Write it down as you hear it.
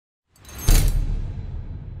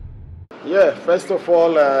Yeah, first of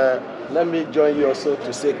all, let me join you also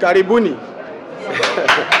to say Karibuni.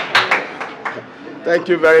 Thank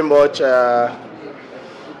you very much.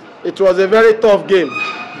 It was a very tough game,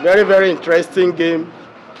 very, very interesting game.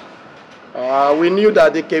 We knew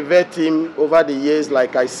that the Cape team over the years,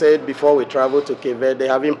 like I said before we traveled to Cape, they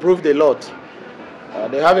have improved a lot.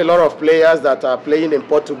 They have a lot of players that are playing in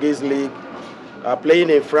Portuguese league,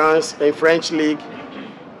 playing in French league.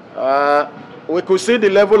 We could see the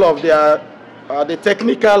level of their, the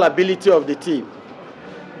technical ability of the team.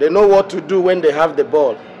 They know what to do when they have the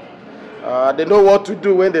ball. They know what to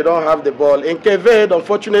do when they don't have the ball. In Cape,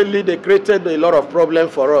 unfortunately, they created a lot of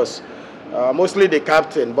problems for us, mostly the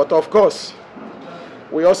captain. But of course,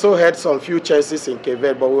 we also had some few chances in Cape,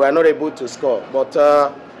 but we were not able to score. But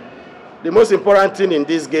the most important thing in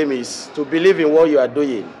this game is to believe in what you are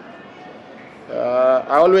doing.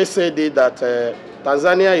 I always say that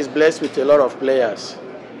Tanzania is blessed with a lot of players.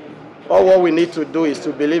 All what we need to do is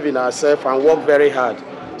to believe in ourselves and work very hard.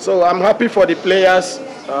 So I'm happy for the players.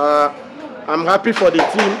 I'm happy for the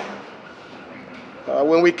team.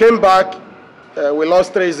 When we came back, we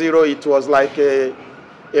lost 3-0. It was like a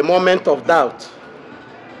moment of doubt.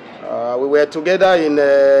 We were together in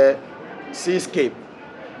Seascape.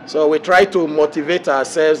 So we try to motivate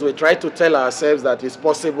ourselves. We try to tell ourselves that it's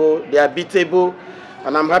possible, they are beatable.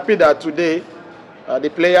 And I'm happy that today the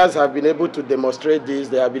players have been able to demonstrate this.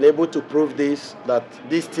 They have been able to prove this, that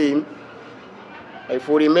this team, if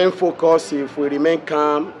we remain focused, if we remain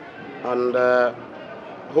calm, and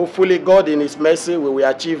hopefully God in His mercy we will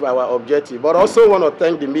achieve our objective. But I also want to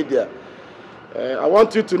thank the media. I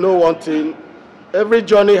want you to know one thing. Every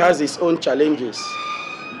journey has its own challenges.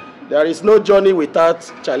 There is no journey without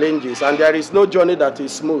challenges, and there is no journey that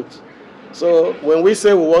is smooth. So when we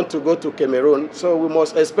say we want to go to Cameroon, so we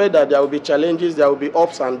must expect that there will be challenges, there will be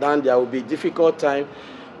ups and downs, there will be difficult time.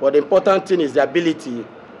 But the important thing is the ability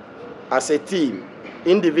as a team,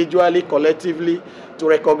 individually, collectively, to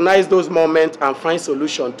recognize those moments and find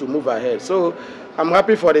solutions to move ahead. So I'm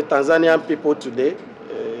happy for the Tanzanian people today.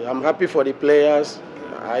 I'm happy for the players.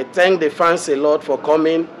 I thank the fans a lot for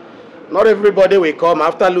coming. Not everybody will come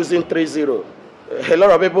after losing 3-0. A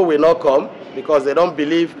lot of people will not come because they don't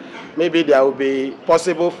believe maybe there will be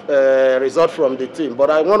possible result from the team. But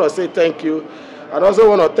I want to say thank you. And also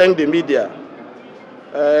want to thank the media.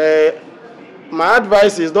 My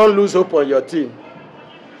advice is don't lose hope on your team.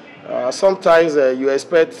 Sometimes you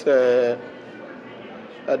expect they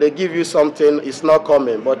give you something, it's not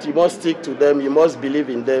coming, but you must stick to them, you must believe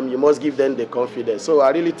in them, you must give them the confidence. So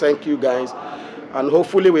I really thank you guys, and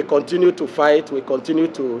hopefully we continue to fight, we continue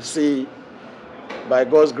to see, by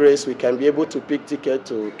God's grace, we can be able to pick ticket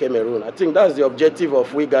to Cameroon. I think that's the objective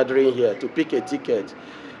of we gathering here, to pick a ticket.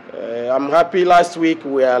 I'm happy last week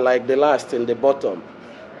we are like the last in the bottom.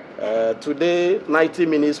 Today, 90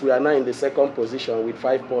 minutes, we are now in the second position with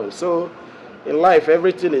 5 points. So, in life,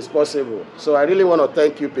 everything is possible. So, I really want to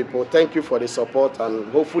thank you people. Thank you for the support, and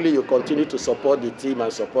hopefully you continue to support the team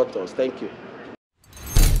and support us. Thank you.